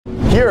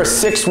Here are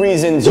 6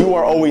 reasons you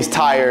are always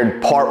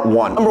tired, part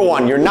 1. Number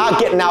 1, you're not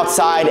getting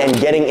outside and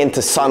getting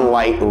into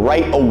sunlight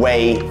right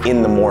away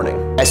in the morning.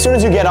 As soon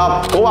as you get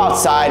up, go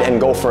outside and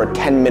go for a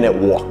 10-minute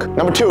walk.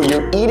 Number 2,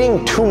 you're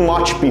eating too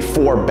much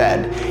before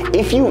bed.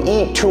 If you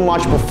eat too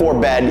much before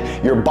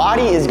bed, your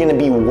body is going to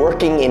be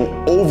working in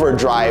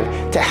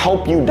overdrive to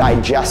help you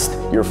digest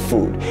your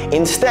food.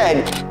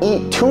 Instead,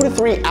 eat 2 to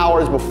 3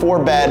 hours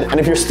before bed, and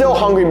if you're still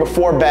hungry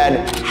before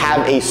bed,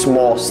 have a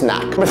small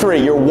snack. Number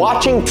 3, you're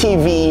watching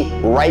TV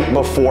right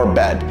before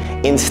bed.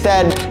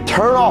 Instead,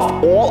 turn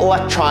off all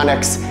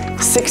electronics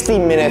 60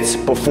 minutes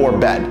before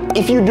bed.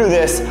 If you do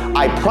this,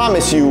 I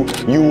promise you,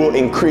 you will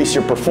increase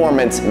your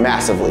performance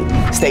massively.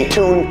 Stay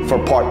tuned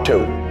for part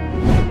 2.